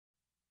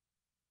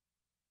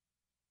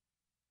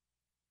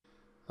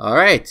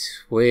Alright,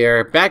 we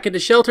are back in the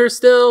shelter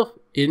still,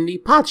 in the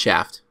pod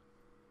shaft.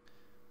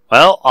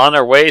 Well, on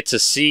our way to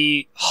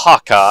see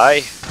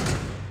Hawkeye.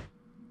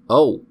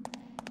 Oh,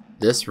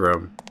 this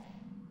room.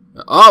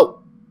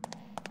 Oh!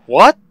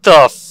 What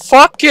the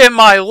fuck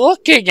am I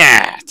looking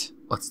at?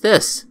 What's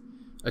this?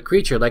 A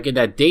creature like in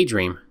that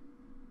daydream.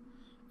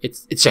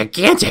 It's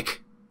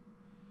gigantic!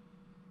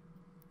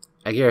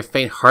 I hear a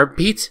faint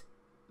heartbeat.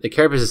 The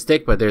carapace is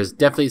thick, but there's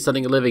definitely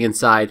something living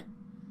inside.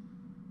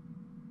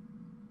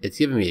 It's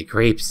giving me the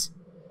creeps.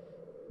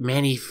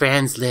 Many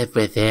friends live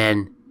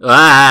within.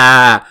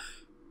 Ah!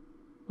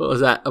 What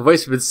was that? A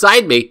voice from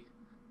inside me.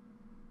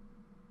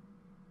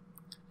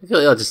 I feel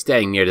ill just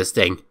standing near this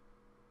thing.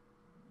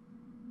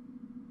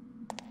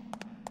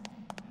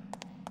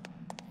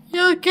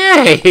 You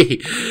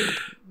okay?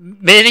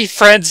 Many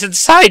friends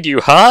inside you,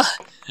 huh?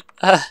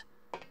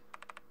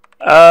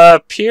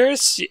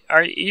 Pierce,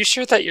 are you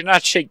sure that you're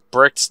not shake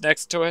bricks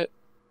next to it?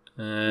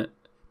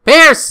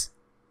 Pierce!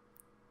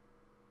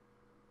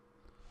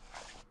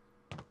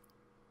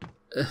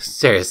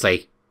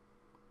 Seriously.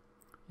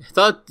 I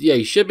thought, yeah,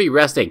 you should be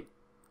resting.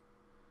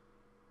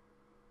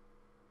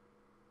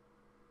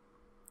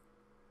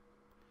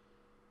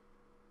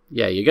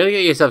 Yeah, you're gonna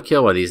get yourself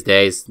killed one of these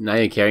days. Now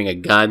you're carrying a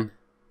gun.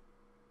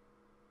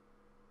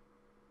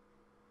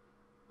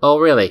 Oh,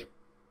 really?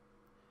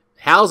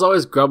 Hal's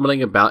always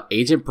grumbling about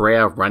Agent Brea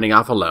running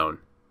off alone.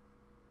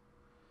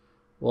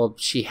 Well,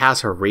 she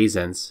has her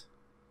reasons.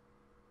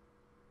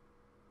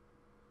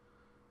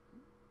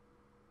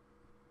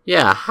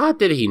 Yeah, how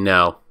did he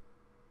know?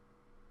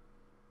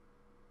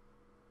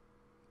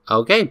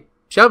 Okay,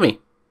 show me.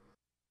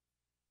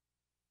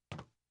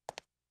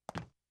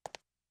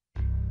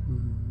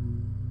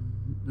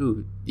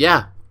 Ooh,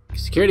 yeah,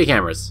 security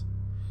cameras.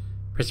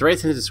 Press the right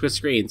side to switch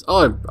screens.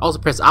 Oh, and also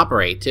press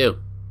operate, too.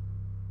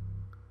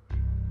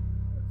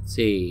 Let's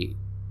see.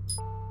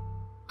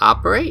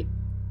 Operate?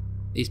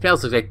 These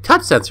panels look like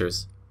touch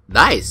sensors.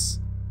 Nice.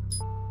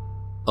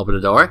 Open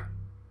the door.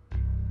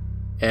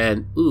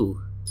 And,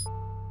 ooh.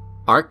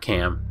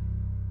 Arccam.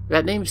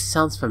 That name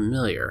sounds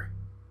familiar.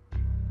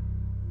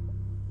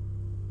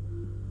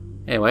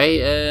 Anyway,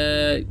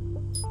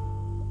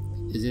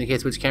 this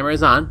indicates which camera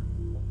is on.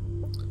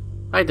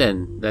 Alright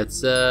then,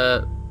 that's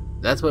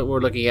what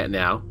we're looking at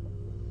now.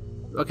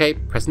 Okay,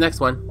 press the next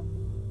one.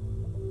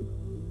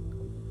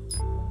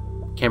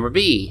 Camera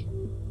B.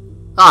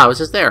 Ah, it was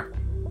just there.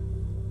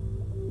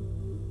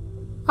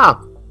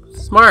 Oh,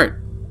 smart.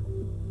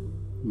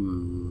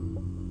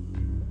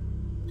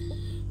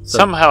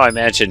 Somehow I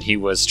imagine he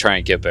was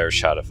trying to get a better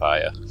shot of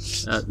Aya.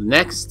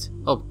 Next.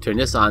 Oh, turn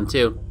this on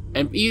too.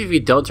 And even if you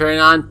don't turn it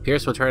on,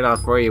 Pierce will turn it on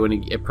for you when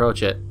you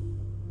approach it.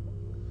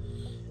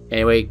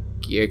 Anyway,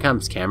 here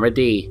comes camera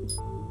D.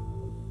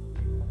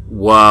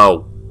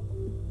 Whoa.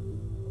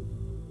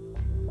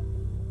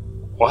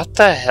 What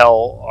the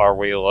hell are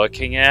we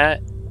looking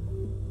at?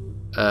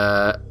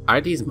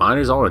 Aren't these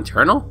monitors all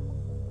internal?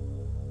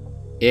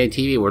 In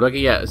TV, we're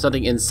looking at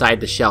something inside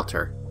the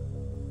shelter.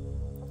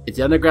 It's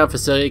an underground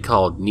facility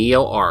called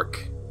Neo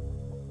Arc.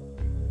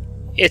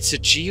 It's a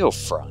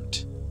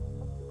geofront.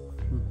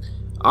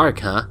 Arc,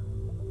 huh?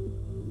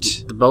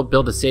 The boat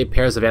built to save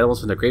pairs of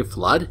animals from the Great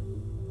Flood?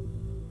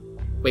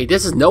 Wait,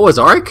 this is Noah's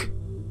Ark?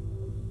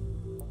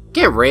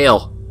 Get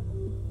real.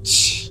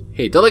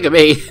 Hey, don't look at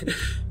me.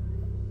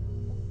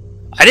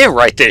 I didn't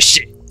write this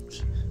shit.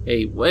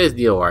 Hey, what is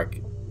Neo Arc?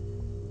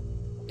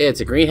 It's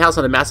a greenhouse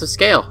on a massive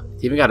scale.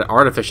 It's even got an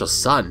artificial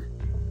sun.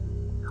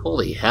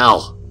 Holy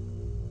hell.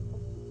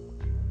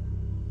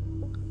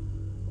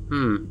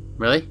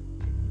 Really?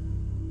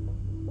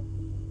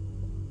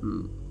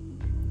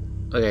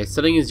 Okay,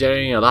 something is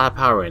generating a lot of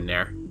power in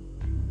there.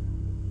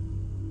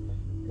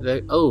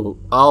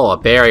 Oh, a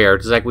barrier.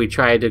 Just like we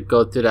tried to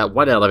go through that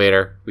one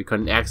elevator. We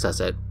couldn't access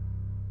it.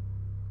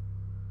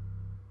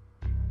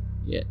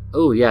 Yeah.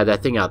 Oh, yeah,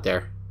 that thing out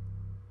there.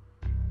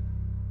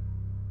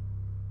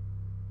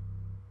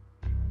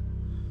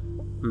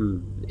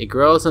 It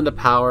grows on the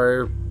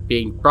power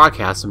being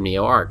broadcast from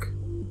Neo Arc.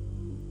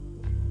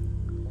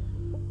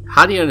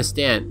 How do you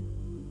understand?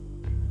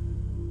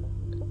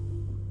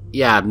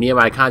 Yeah, Neo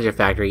Mitochondria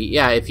Factory.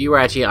 Yeah, if you were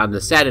actually on the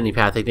Saturn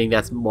path, I think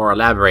that's more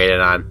elaborated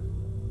on.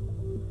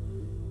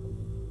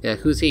 Yeah,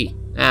 who's he?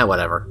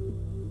 Whatever.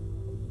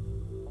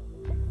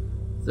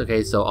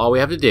 Okay, so all we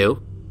have to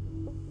do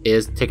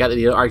is take out the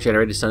Neo Arc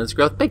generator to stun its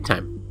growth big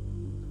time.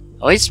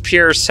 At least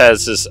Pierce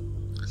has his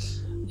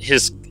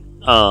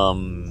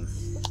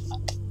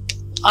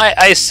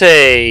I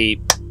say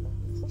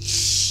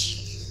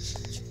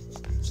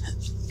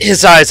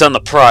his eyes on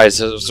the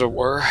prize, as it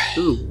were.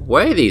 Ooh,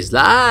 what are these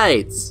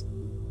lights?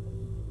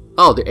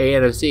 Oh, they're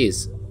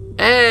ANMCs.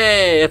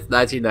 Hey, that's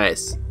actually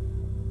nice.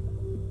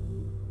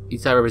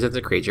 Each side represents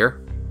a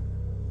creature.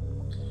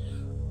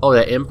 Oh,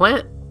 that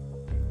implant?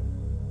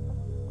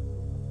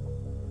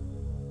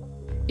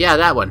 Yeah,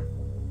 that one.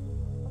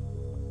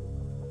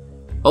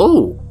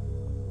 Oh!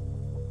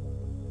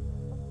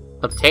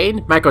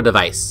 Obtain micro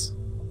device.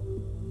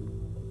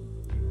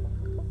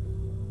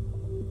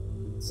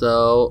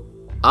 So,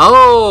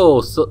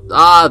 Oh, so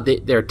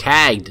they're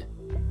tagged,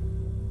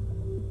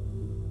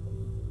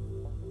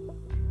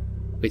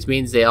 which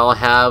means they all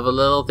have a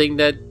little thing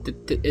that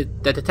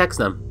detects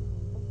them.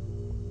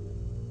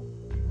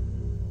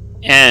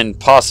 And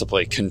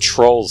possibly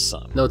controls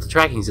them. No, it's a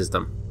tracking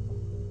system.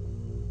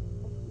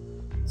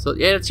 So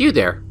yeah, it's you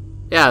there.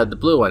 Yeah, the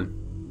blue one.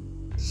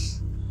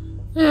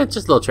 Yeah, it's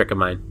just a little trick of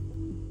mine.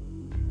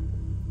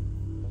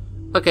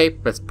 Okay,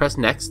 let's press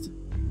next.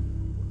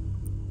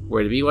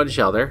 We're to B1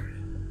 shelter.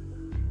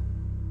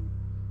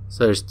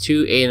 So there's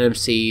 2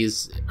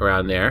 ANMCs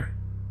around there.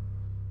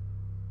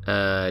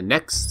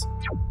 Next.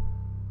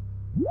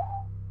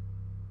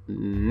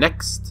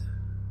 Next.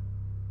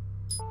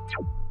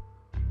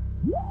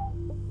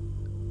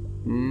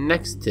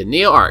 Next to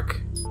Neo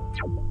Arc.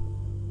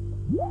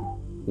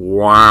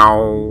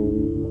 Wow.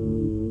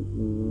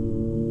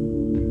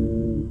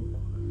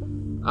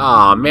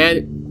 Aw,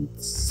 man.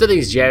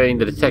 Something's jamming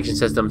the detection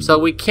system, so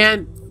we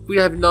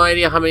have no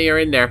idea how many are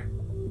in there.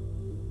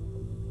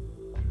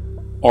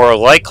 Or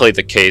likely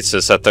the case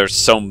is that there's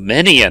so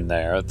many in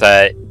there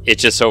that it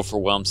just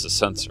overwhelms the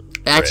sensor.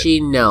 Actually,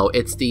 no.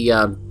 It's the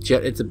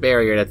it's a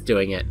barrier that's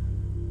doing it.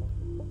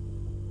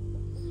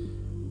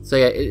 So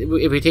yeah,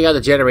 if we take out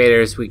the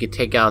generators, we could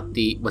take out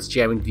what's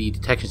jamming the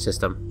detection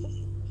system.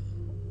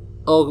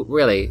 Oh,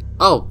 really?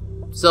 Oh,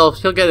 so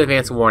he'll get an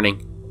advance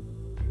warning.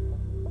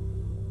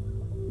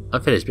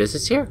 Unfinished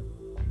business here?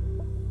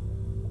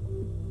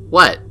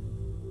 What?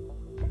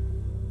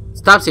 It's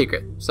top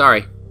secret.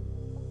 Sorry.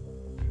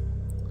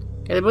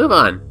 Gotta move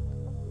on.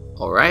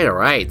 Alright,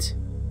 alright.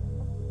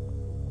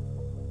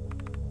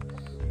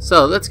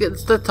 So, let's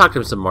talk to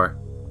him some more.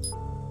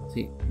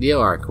 See, Neo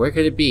Arc, where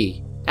could it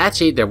be?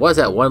 Actually, there was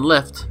that one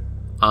lift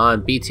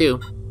on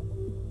B2.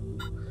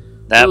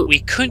 That we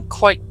couldn't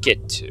quite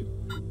get to.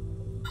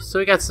 So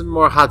we got some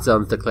more hot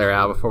zones to clear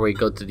out before we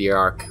go to the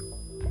Arc.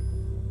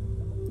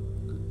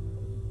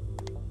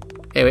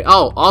 Anyway,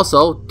 oh,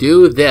 also,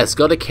 do this.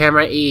 Go to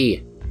camera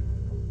E.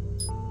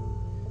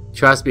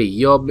 Trust me,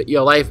 your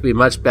life will be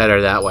much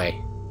better that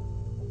way.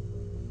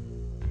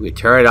 We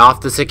turn off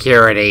the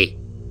security.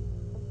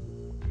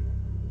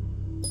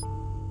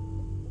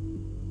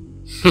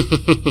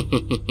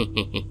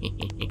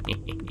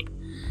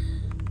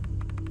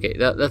 Okay,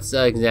 let's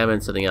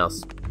examine something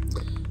else.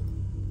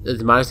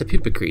 It's minus a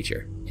pupa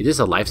creature. Is this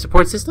a life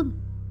support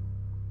system?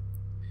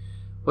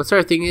 What sort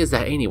of thing is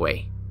that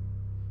anyway?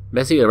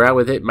 Messing around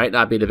with it might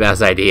not be the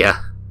best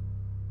idea.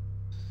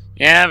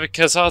 Yeah,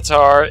 because odds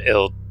are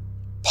it'll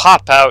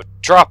pop out,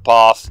 drop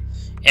off,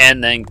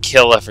 and then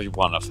kill every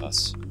one of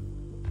us.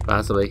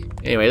 Possibly.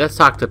 Anyway, let's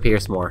talk to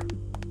Pierce more.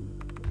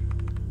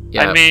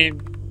 Yeah. I mean,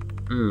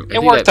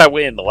 it worked that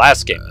way in the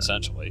last game,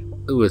 essentially.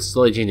 Ooh, it's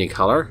slowly changing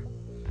color?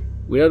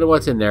 We don't know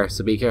what's in there,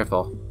 so be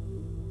careful.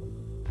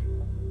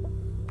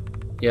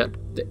 Yep.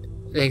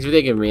 Thanks for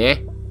thinking of me, eh?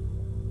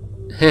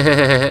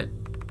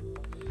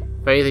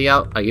 For anything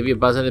else, I'll give you a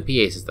buzz on the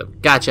PA system.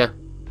 Gotcha.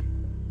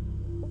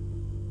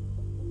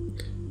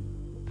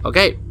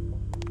 Okay.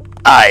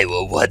 I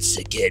will once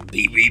again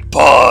be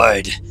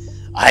reborn.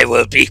 I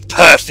will be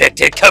perfect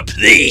and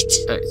complete.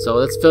 Alright, so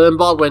let's fill in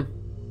Baldwin.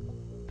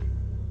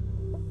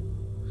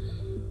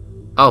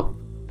 Oh,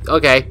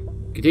 okay.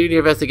 Continue your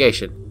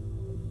investigation.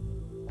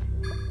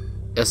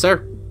 Yes,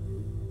 sir?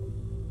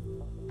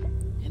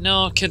 You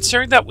know,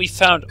 considering that we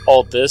found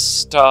all this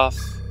stuff,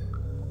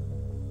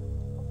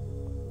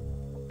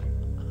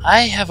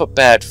 I have a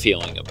bad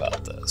feeling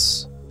about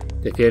this.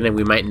 The feeling that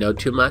we might know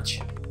too much?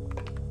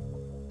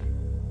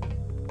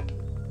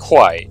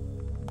 Quite.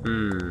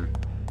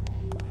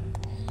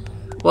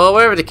 Well,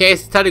 whatever the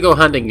case, it's time to go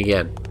hunting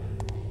again.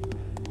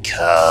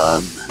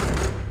 Come,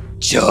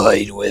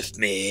 join with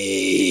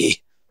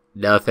me.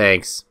 No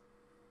thanks.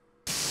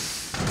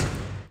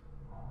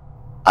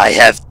 I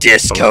have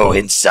disco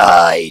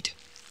inside.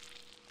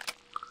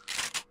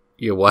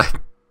 You what?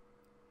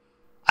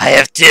 I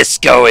have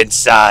disco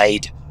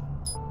inside.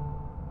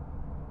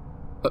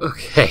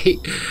 Okay.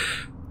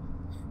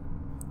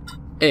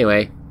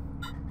 Anyway.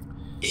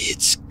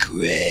 It's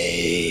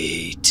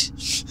great.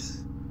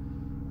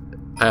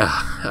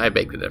 I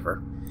beg to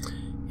differ.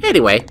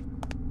 Anyway.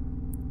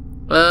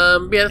 Yeah,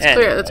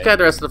 let's clear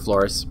the rest of the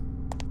floors.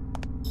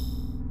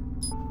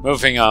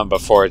 Moving on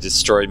before I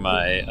destroy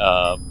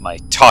my my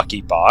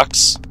talkie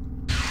box.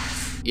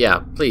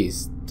 Yeah,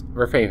 please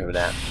refrain from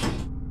that.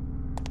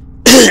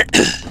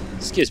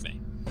 Excuse me.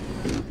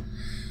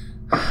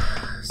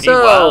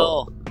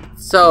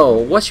 So,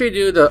 what should we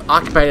do to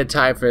occupy the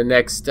time for the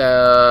next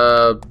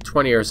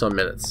 20 or so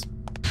minutes?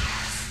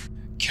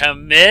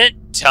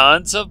 Commit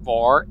tons of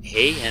more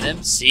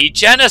ANMC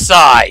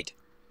genocide!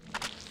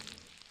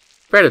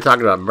 Afraid of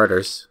talking about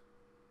murders.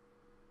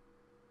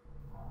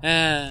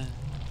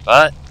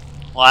 But,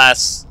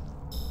 alas.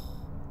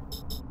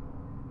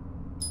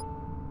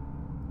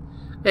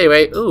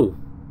 Anyway, ooh.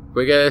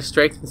 We're gonna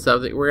strengthen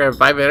something. We're gonna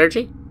revive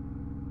energy?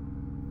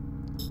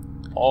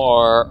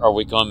 Or are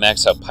we going to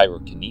max out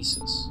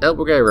pyrokinesis? Nope,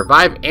 we're gonna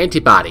revive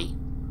antibody.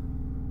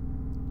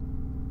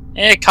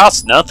 It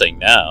costs nothing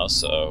now,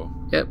 so...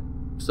 Yep.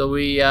 So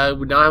we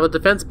now have a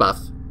defense buff.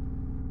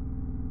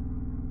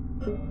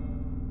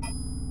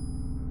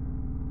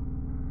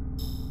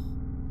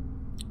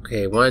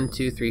 Okay, 1,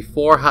 2, 3,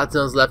 4 hot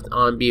zones left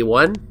on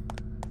B1.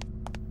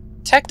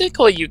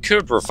 Technically, you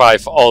could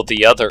revive all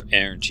the other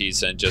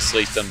energies and just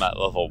leave them at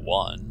level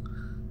 1.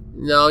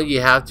 No,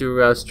 you have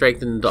to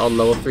strengthen on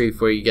level 3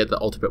 before you get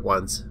the ultimate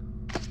ones.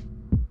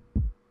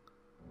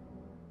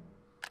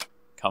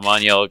 Come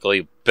on, you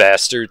ugly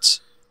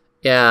bastards.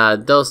 Yeah,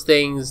 those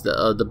things, pretty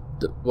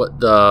much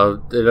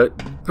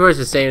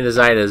the same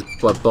design as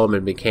what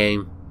Bowman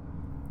became.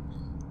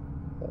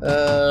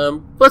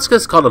 Let's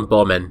just call them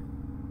Bowman.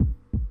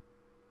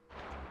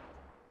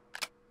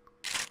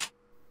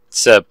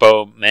 It's a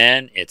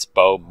Bowman, it's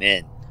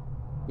Bowman.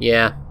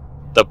 Yeah.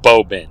 The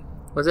Bowman.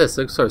 What's this?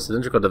 Looks sort of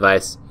cylindrical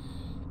device.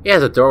 It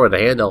has a door with a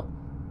handle,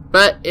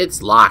 but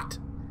it's locked.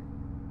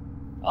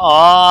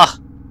 Ah,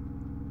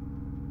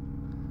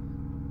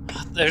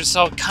 there's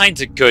all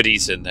kinds of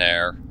goodies in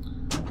there.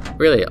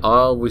 Really,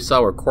 all we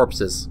saw were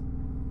corpses.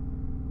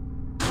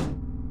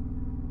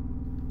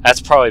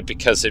 That's probably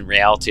because in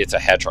reality it's a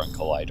Hadron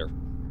Collider.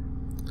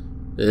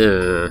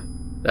 Ugh,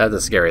 that's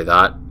a scary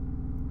thought.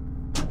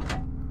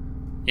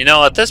 You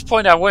know, at this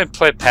point I wouldn't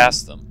put it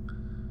past them.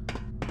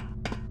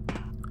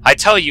 I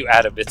tell you,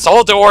 Adam, it's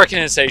all the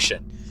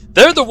organization.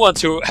 They're the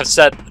ones who have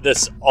set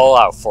this all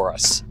out for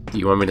us. Do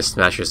you want me to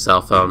smash your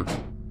cell phone?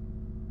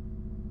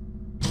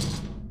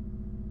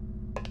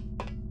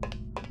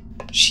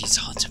 She's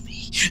onto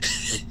me.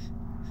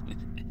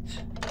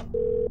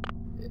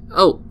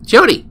 Oh,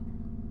 Jody!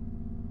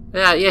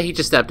 Yeah, he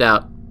just stepped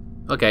out.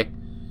 Okay.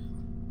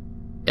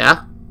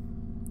 Yeah?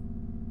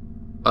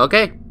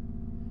 Okay.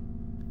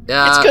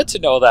 It's good to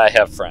know that I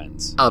have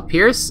friends.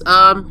 Pierce?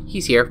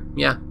 He's here.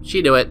 Yeah,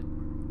 she knew it.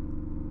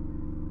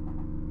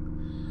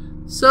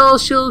 So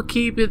she'll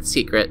keep it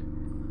secret.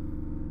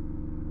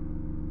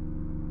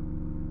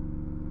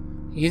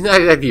 He's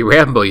not exactly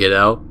Rambo, you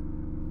know.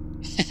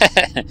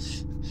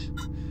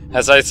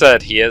 As I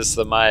said, he is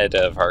the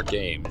Maeda of our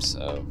game,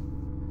 so...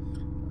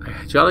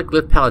 Hydraulic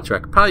lift pallet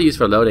truck. Probably used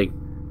for loading.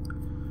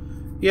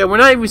 Yeah, we're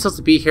not even supposed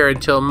to be here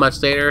until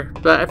much later,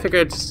 but I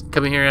figured I'd just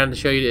come here to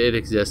show you that it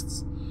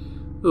exists.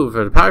 Ooh,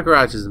 for the power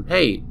garages.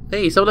 Hey,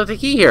 someone left a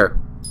key here.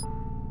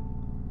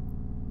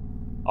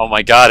 Oh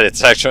my god,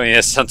 it's actually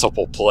a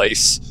sensible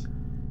place.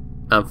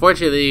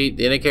 Unfortunately,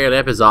 the indicator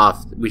lamp is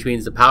off, which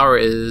means the power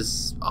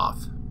is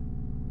off.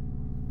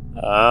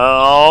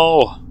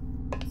 Oh.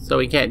 So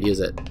we can't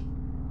use it.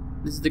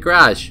 This is the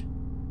garage.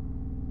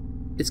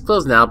 It's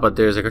closed now, but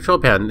there's a control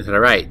panel to the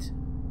right.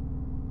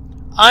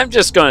 I'm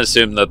just going to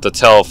assume that the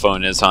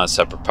telephone is on a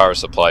separate power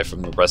supply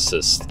from the rest of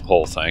this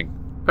whole thing.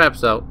 Perhaps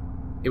so.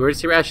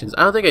 Emergency rations.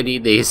 I don't think I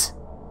need these.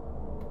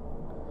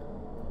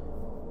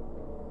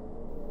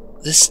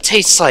 This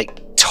tastes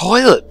like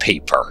toilet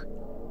paper.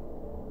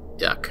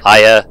 Yuck.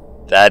 Hiya,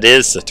 that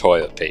is the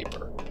toilet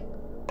paper.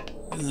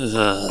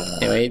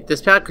 Ugh. Anyway,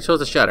 this panel controls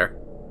the shutter.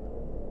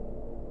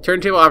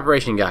 Turntable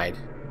operation guide.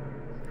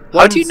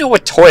 How do you know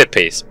what toilet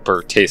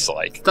paper tastes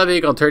like? Stop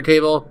vehicle on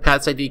turntable,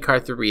 Pat's ID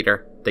card through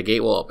reader. The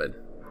gate will open.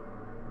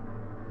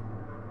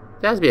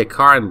 There has to be a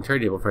car on the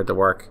turntable for it to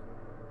work.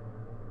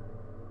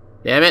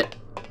 Damn it.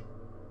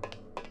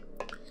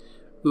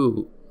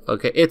 Ooh,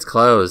 okay, it's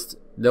closed.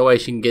 No way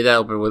she can get that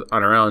open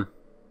on her own.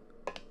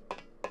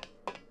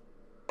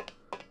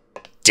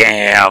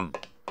 Damn.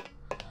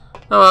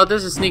 Oh well,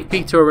 there's a sneak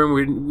peek to a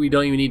room we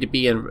don't even need to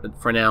be in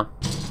for now.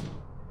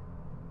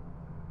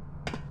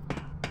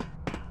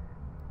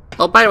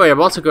 Oh, by the way,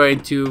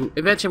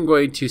 eventually I'm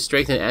going to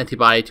strengthen an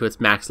antibody to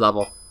its max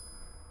level.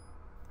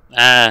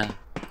 Ah.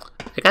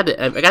 I got the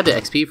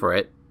XP for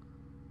it.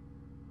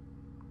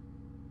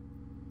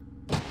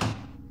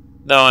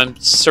 No, I'm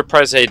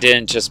surprised they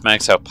didn't just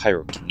max out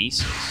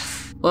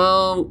pyrokinesis.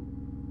 Well,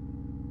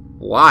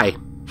 why?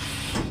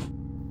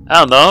 I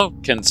don't know,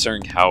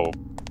 considering how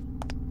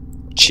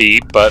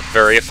cheap but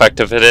very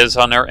effective it is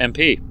on our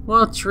MP.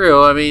 Well,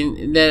 true. I mean,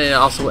 and then it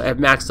also at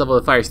max level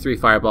it fires 3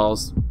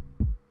 fireballs.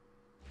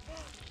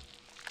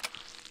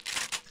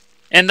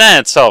 And that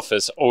itself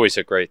is always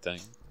a great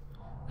thing.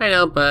 I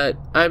know, but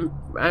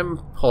I'm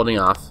holding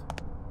off.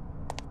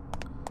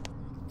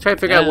 I'm trying to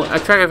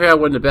figure out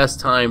when the best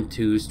time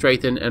to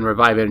strengthen and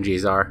revive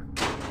energies are.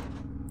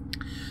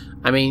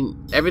 I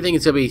mean, everything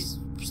is gonna be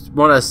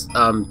more or less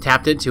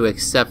tapped into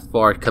except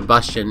for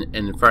combustion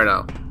and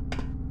inferno.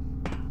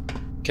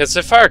 Because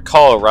if I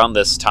recall, around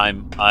this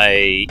time,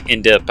 I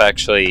ended up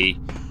actually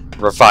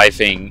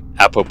reviving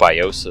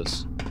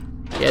apobiosis.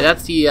 Yeah,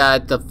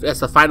 that's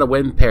the final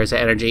wind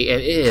parasite energy,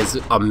 and it is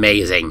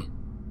amazing.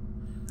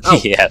 Oh,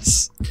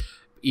 Yes.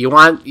 You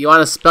want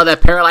a spell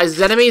that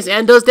paralyzes enemies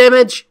and does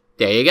damage?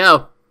 There you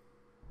go.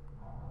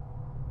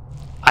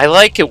 I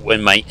like it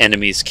when my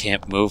enemies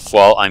can't move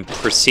while I'm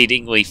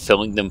proceedingly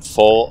filling them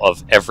full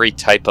of every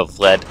type of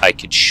lead I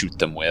could shoot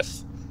them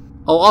with.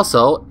 Oh,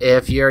 also,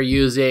 if you're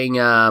using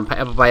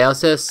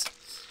apobiosis,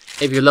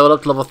 if you're leveled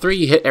up to level 3,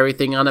 you hit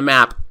everything on the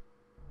map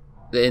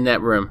in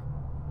that room.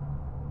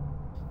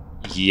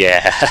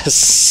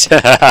 Yes.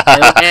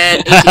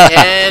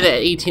 and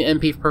 18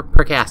 MP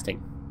per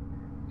casting,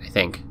 I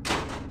think.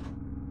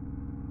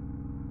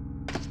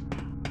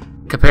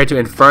 Compared to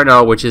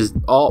Inferno, which is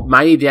all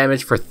mighty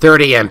damage for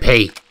 30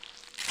 MP.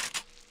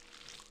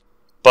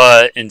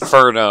 But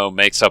Inferno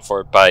makes up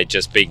for it by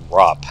just being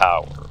raw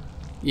power.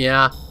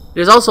 Yeah.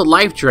 There's also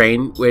Life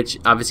Drain, which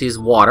obviously is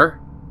water.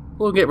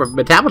 We'll get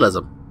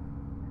Metabolism.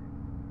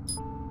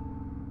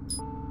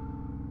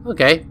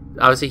 Okay.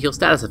 Obviously heal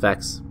status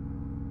effects.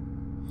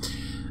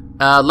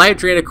 Life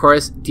Drain, of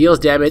course, deals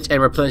damage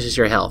and replenishes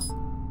your health.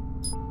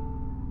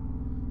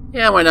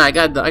 Yeah, why not?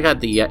 I got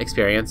the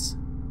experience.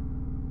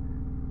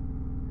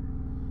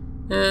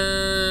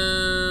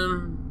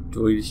 Do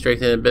we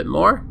strengthen it a bit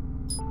more?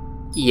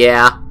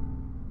 Yeah.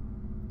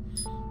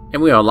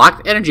 And we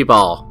unlocked Energy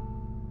Ball.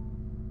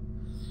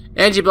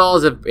 Energy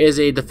Ball is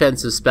a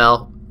defensive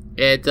spell.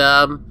 It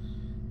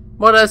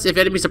more or less, if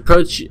enemies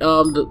approach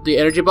the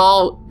Energy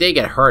Ball, they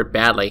get hurt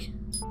badly.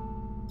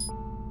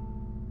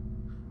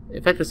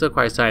 Effective still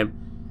requires time.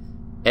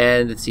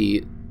 And let's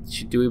see,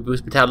 do we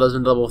boost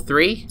Metabolism to level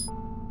 3?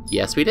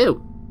 Yes, we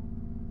do.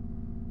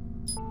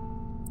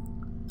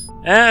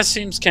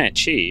 Seems kind of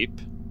cheap.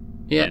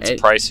 Yeah,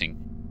 it's pricing.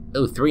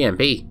 Oh, 3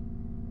 MP.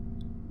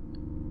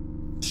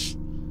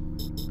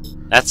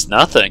 That's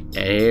nothing.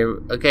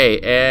 Okay,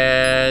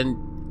 and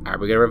are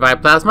we gonna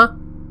revive Plasma?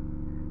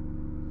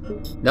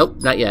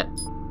 Nope, not yet.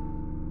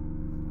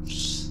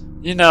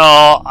 You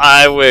know,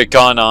 I would have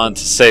gone on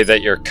to say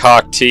that you're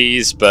cock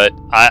teased, but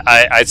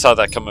I saw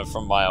that coming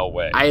from a mile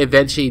away. I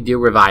eventually do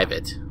revive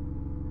it.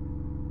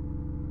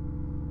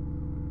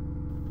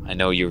 I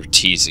know you were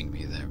teasing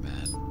me there,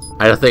 man.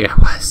 I don't think I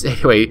was.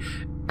 Anyway,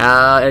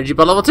 Energy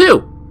Ball level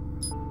 2.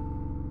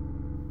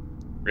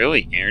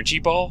 Really? Energy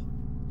Ball?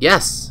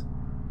 Yes.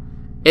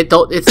 It's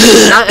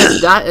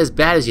not as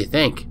bad as you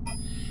think.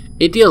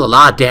 It deals a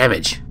lot of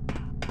damage.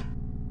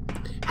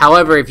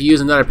 However, if you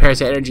use another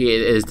Parasite Energy,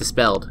 it is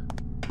dispelled.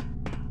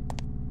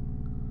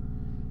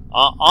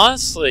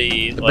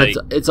 Honestly, like,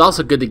 but it's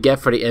also good to get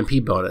for the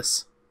MP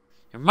bonus.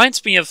 It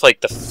reminds me of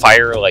like the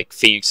fire like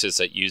phoenixes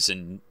that use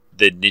in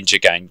the Ninja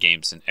Gaiden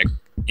games in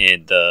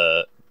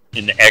the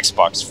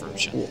Xbox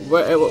version.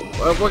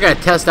 We're gonna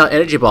test out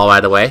Energy Ball, by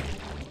the way.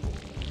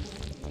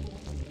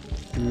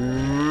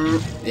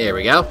 There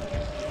we go.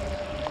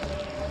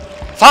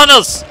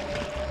 Funnels!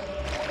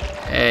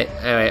 Hey,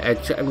 anyway,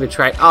 I'm gonna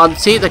try. Oh,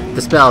 see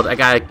the spell. I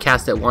gotta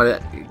cast it one.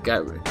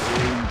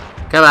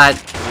 Come on.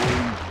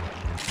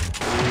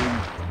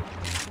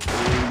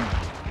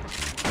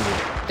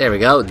 There we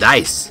go.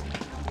 Nice.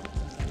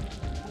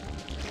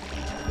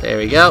 There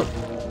we go.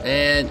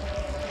 And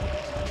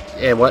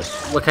what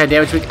kind of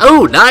damage we?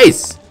 Oh,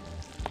 nice.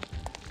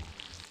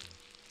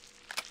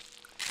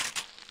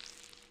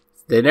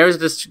 Then there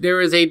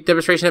was a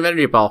demonstration of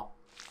Energy Ball.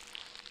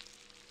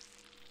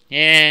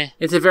 Yeah.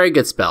 It's a very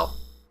good spell.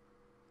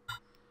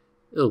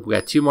 Oh, we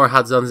got 2 more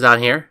hot zones down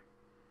here.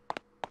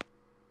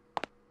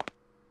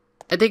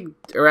 I think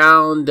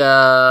around this,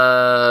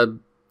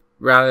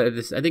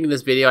 I think in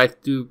this video I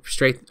do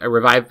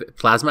revive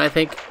Plasma, I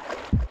think,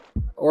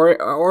 or it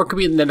could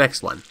be in the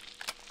next one.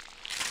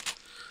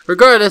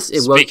 Regardless,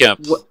 it will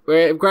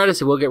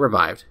get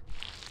revived.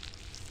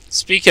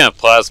 Speaking of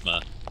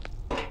Plasma,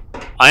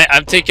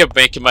 I'm thinking of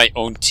making my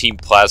own Team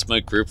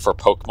Plasma group for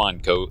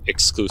Pokemon Go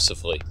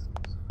exclusively.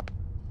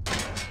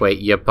 Wait,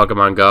 you have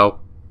Pokemon Go?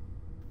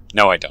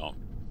 No, I don't.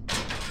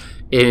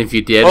 And if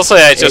you did... Mostly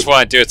I just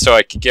want to do it so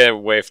I can get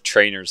away with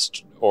trainers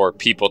or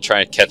people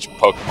trying to catch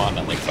Pokemon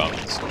on their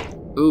phones.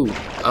 Ooh,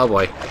 oh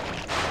boy.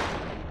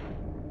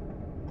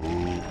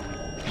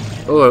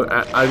 Ooh,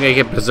 I'm gonna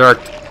get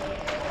berserked.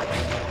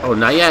 Oh,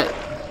 not yet.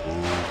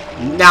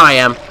 Now I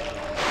am.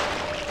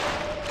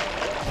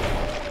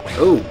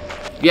 Ooh.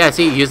 Yeah,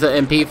 see, use the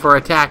MP for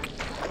attack.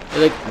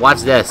 Like,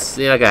 watch this.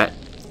 See, like that.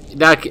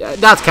 Now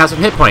it's counts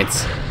some hit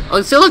points.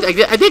 Oh, so look, I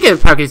did get a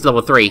Pokédex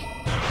level 3.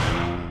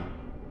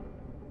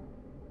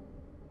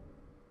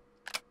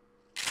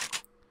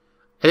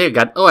 I think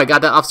I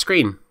got that off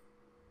screen.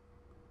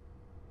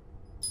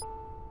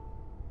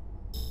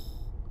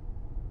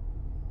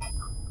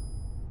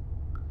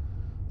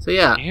 So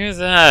yeah. Either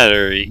that,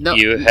 or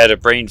you had a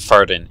brain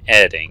fart in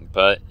editing,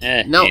 but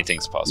no,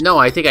 anything's possible. No,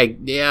 I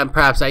think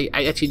perhaps I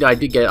actually no, I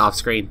did get it off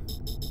screen.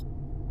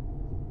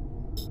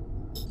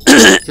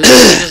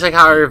 just like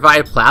how I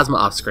revived Plasma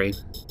off screen.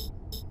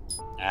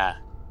 Ah.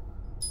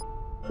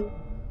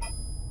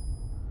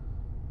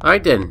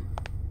 Alright then.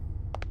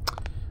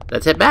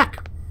 Let's head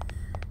back.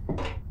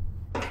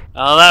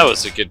 Oh, that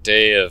was a good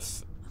day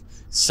of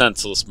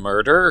senseless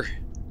murder.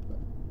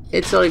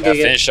 It's only good.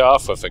 Finish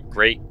off with a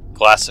great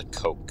glass of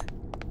Coke.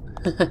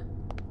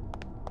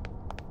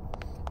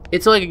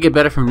 It's only gonna get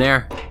better from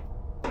there.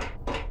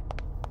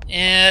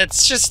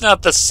 It's just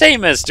not the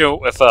same as doing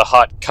it with a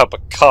hot cup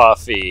of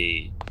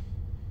coffee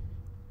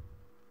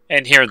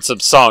and hearing some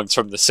songs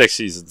from the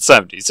 60s and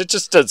 70s. It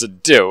just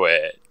doesn't do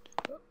it.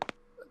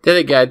 Then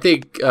again, I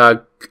think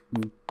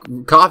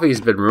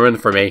coffee's been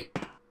ruined for me.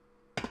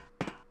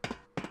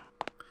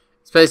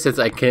 Especially since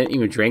I can't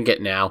even drink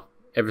it now.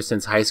 ever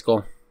since high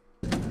school.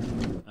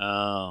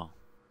 Oh.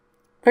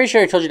 Pretty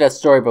sure I told you that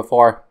story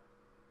before.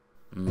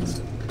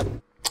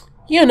 Mm.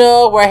 You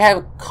know, where I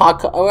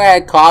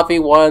had coffee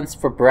once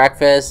for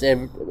breakfast,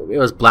 and it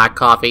was black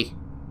coffee.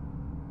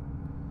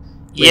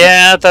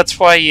 Yeah, that's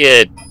why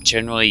you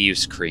generally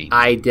use cream.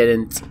 I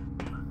didn't.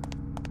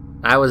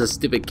 I was a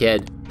stupid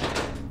kid.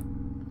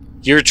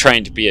 You're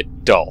trying to be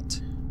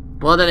adult.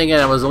 Well, then again,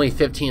 I was only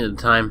 15 at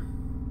the time.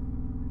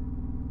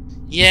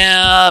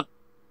 Yeah,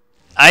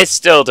 I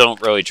still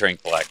don't really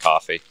drink black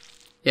coffee.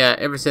 Yeah,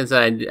 ever since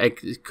then, I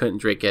couldn't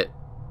drink it.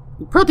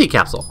 Protein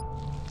capsule.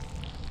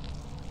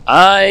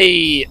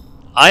 I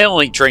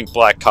only drink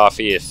black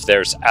coffee if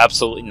there's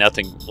absolutely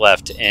nothing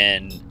left,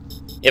 and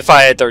if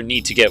I either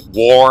need to get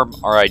warm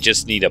or I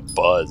just need a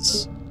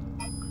buzz.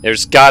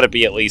 There's got to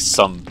be at least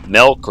some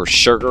milk or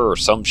sugar or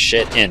some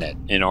shit in it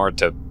in order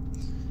to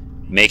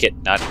make it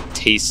not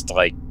taste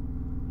like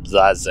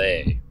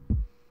zaze.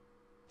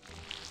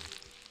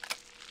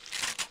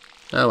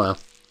 Oh well.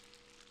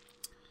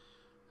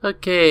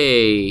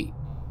 Okay.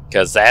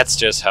 Because that's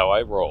just how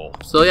I roll.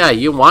 So yeah,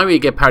 you want me to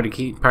get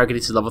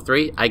Pyrokinesis level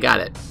 3? I got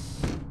it.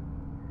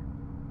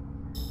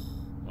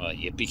 Well,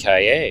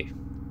 yippee-ki-yay.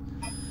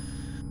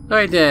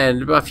 Alright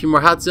then, a few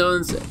more hot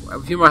zones,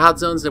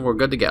 and we're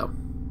good to go.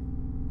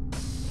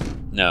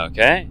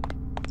 Okay.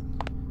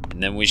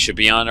 And then we should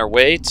be on our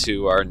way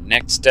to our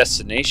next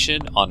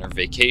destination on our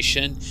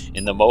vacation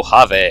in the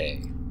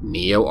Mojave.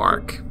 Neo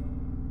Arc.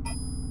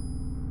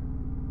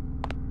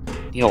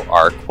 Neo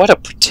Arc? What a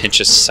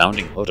pretentious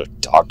sounding load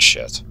of dog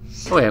shit.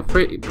 Oh yeah,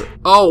 wait.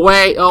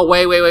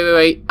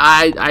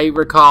 I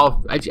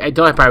recall. I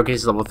don't have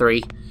Pyrokinesis level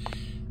 3.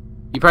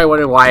 You probably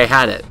wondering why I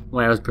had it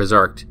when I was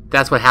berserked.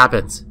 That's what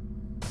happens.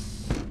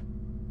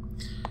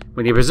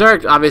 When you're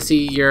berserked, obviously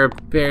your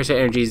parasite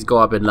energies go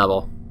up in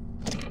level.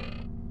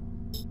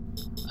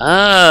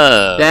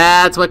 Oh.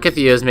 That's what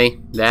confused me.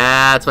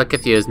 My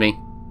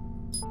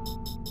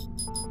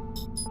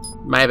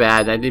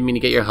bad. I didn't mean to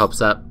get your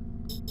hopes up.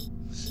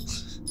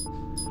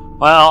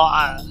 Well,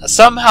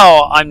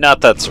 somehow I'm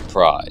not that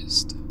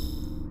surprised.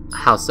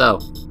 How so?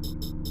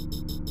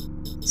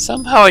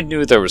 Somehow I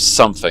knew there was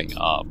something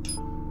up.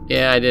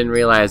 Yeah, I didn't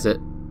realize it.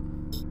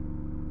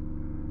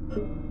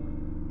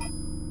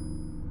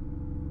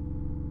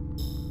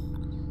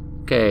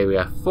 Okay, we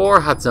have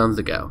 4 hot zones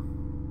to go.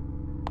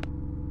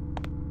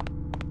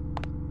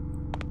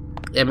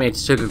 I mean, I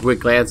just took a quick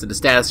glance at the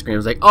status screen. I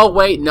was like, oh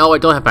wait, no, I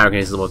don't have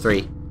Pyrokinesis level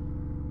 3.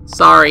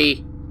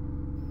 Sorry.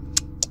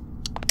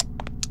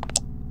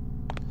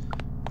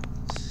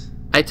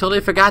 I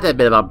totally forgot that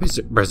bit about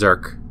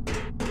Berserk.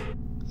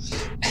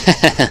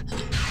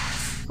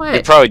 What?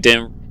 You probably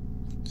didn't.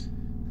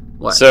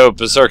 What? So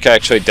Berserk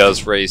actually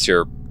does raise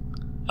your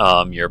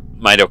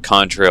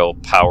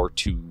mitochondrial power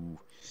to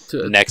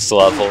the next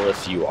level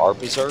if you are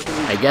Berserk.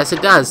 I guess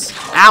it does.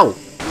 Ow!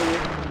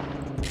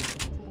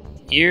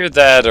 Either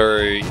that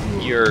or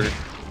you're...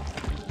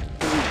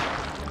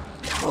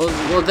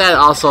 Well, that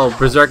also,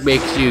 Berserk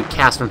makes you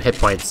cast from hit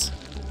points.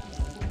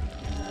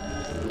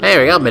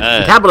 There we go,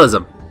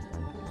 metabolism.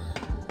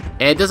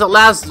 And it doesn't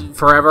last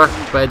forever,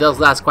 but it does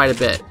last quite a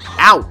bit.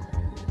 Ow!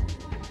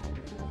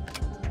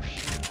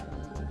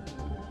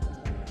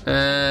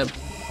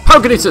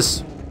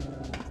 Pyrokinesis!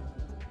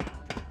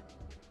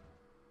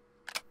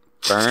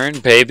 Burn,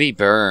 baby,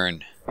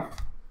 burn.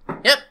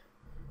 Yep.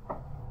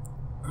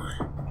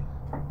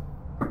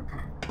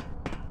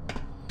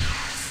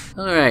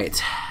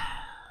 Alright.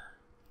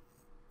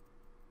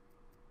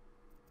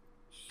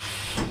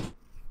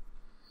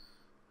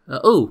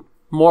 Ooh,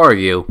 more of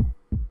you.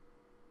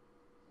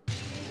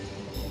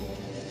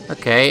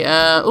 Okay,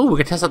 ooh, we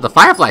can test out the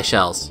firefly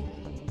shells.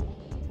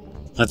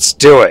 Let's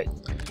do it.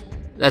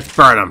 Let's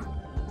burn them.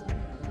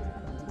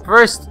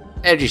 First,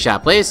 energy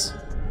shot, please.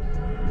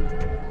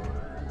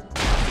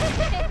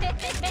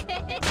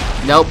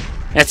 Nope.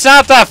 It's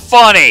not that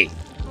funny!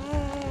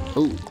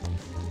 Ooh.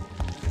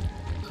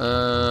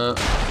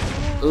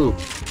 Ooh.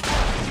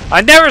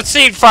 I've never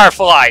seen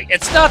Firefly!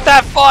 It's not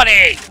that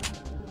funny!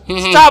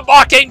 Stop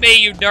mocking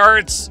me, you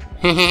nerds!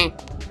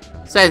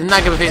 Besides, I'm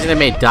not gonna be facing that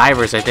many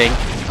divers, I think.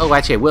 Oh,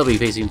 actually, I will be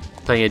facing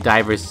plenty of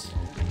divers.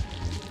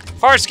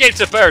 Farscape's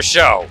a better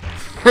show!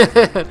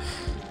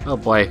 Oh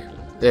boy,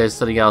 there's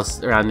something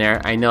else around there.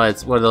 I know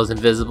it's one of those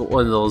invisible,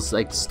 one of those,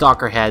 like,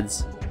 stalker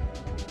heads.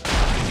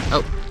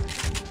 Oh.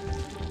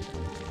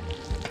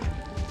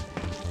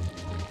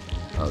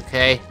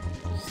 Okay.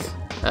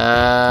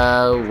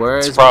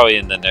 Where's... It's probably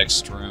in the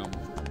next room.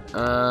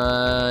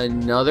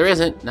 No there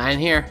isn't. Not in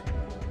here.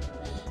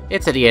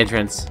 It's at the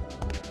entrance.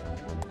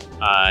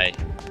 Aye.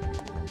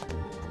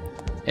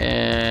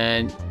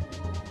 And...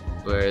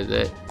 where is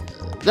it?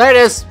 There it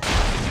is!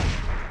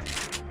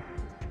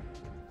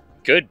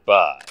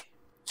 Goodbye.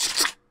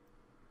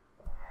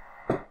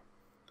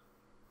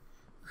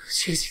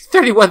 Jeez,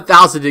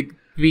 31,000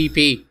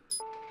 BP.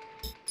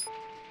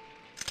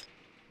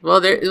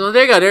 Well, there you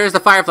go. There's the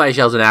firefly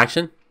shells in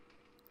action.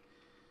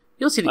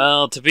 You'll see.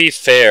 Well, to be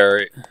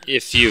fair,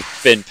 if you've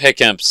been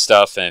picking up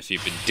stuff and if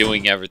you've been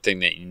doing everything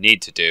that you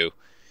need to do,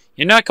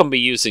 You're not going to be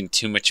using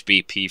too much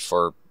BP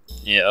for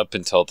up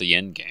until the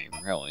end game,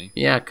 really.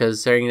 Yeah,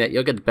 considering that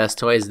you'll get the best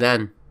toys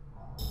then.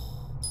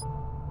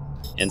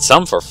 And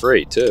some for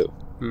free, too.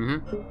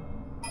 Mm-hmm.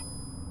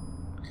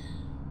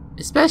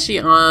 Especially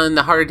on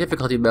the harder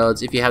difficulty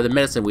modes if you have the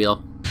medicine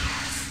wheel.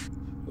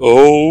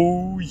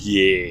 Oh,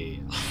 yeah.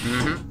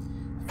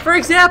 Mm-hmm. For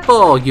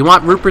example, you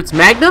want Rupert's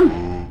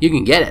Magnum? You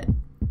can get it.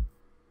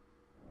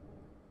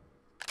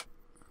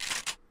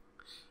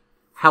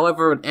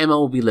 However, ammo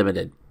will be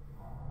limited.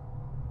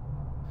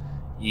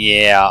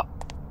 Yeah.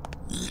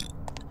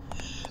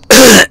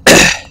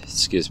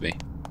 Excuse me.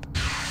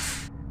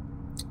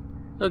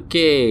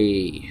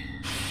 Okay.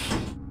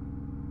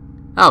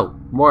 Oh,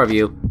 more of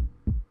you.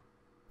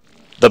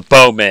 The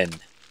Bowman.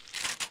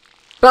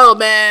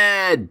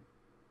 Bowman!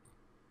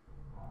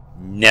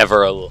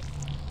 Never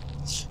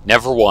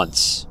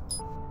once.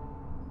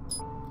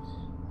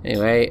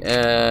 Anyway,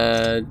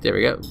 there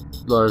we go.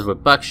 Loaded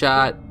with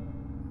buckshot.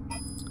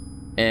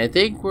 And I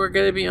think we're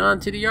gonna be on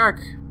to the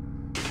Ark.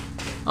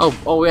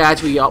 Oh, yeah,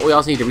 actually, we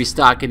also need to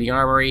restock in the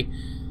armory.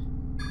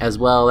 As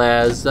well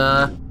as,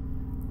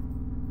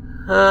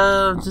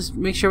 just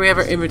make sure we have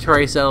our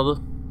inventory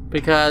settled.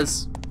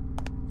 Because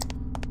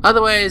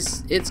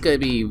otherwise, it's gonna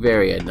be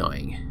very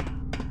annoying.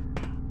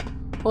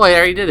 Oh, I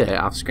already did it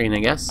off screen,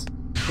 I guess.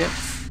 Yep.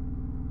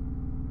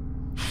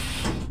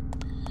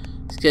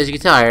 As you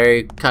can tell, I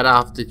already cut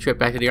off the trip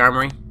back to the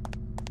armory.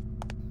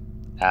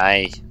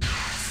 I'm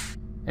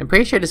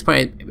pretty sure at this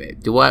point,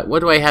 what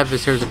do I have in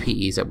terms of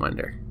PEs, I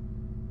wonder?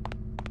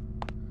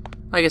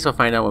 I guess we'll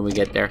find out when we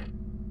get there.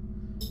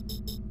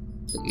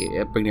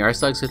 Okay, bring the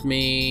R-Slugs with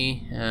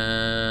me.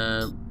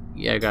 Yeah,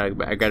 I got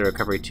a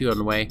recovery 2 on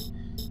the way.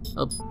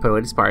 I'll put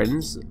away the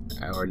Spartans,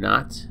 or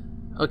not.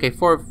 Okay,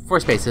 four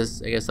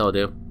spaces. I guess that'll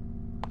do.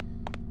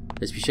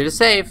 Let's be sure to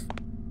save.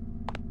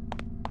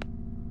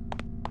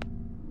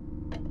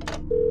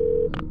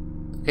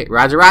 Okay,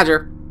 Roger,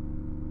 Roger.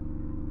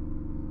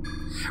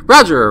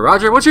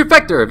 Roger, what's your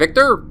vector,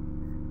 Victor?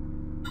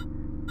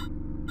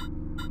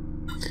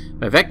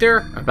 My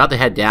vector? I'm about to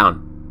head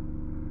down.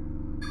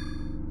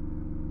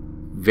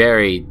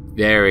 Very,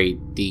 very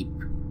deep,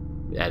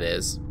 that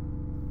is.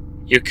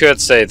 You could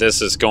say this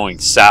is going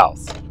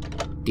south.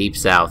 Deep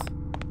south.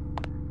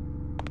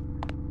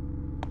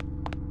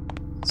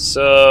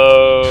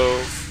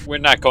 So, we're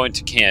not going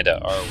to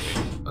Canada, are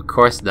we? Of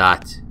course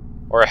not.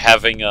 Or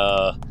having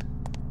a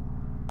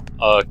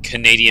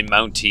Canadian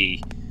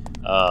Mountie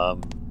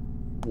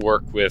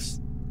work with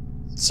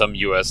some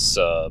U.S.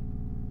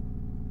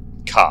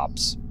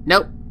 cops.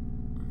 Nope.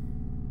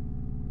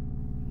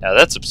 Now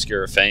that's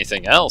obscure, if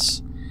anything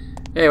else.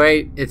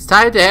 Anyway, it's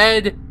time to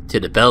head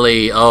to the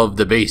belly of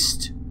the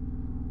beast.